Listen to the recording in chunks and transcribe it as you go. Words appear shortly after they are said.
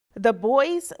The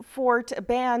Bois Forte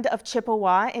band of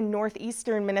Chippewa in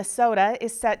northeastern Minnesota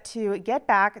is set to get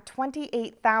back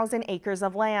 28,000 acres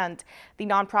of land. The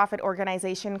nonprofit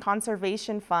organization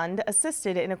Conservation Fund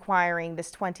assisted in acquiring this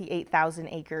 28,000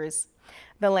 acres.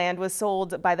 The land was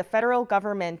sold by the federal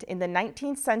government in the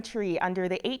 19th century under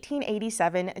the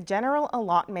 1887 General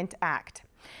Allotment Act.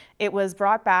 It was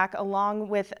brought back along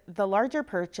with the larger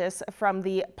purchase from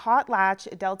the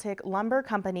Potlatch-Deltic Lumber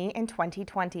Company in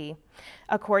 2020.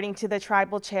 According to the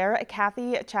tribal chair,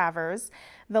 Kathy Chavers,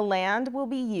 the land will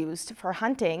be used for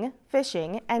hunting,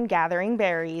 fishing, and gathering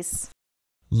berries.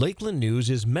 Lakeland News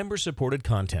is member-supported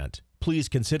content. Please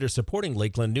consider supporting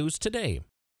Lakeland News today.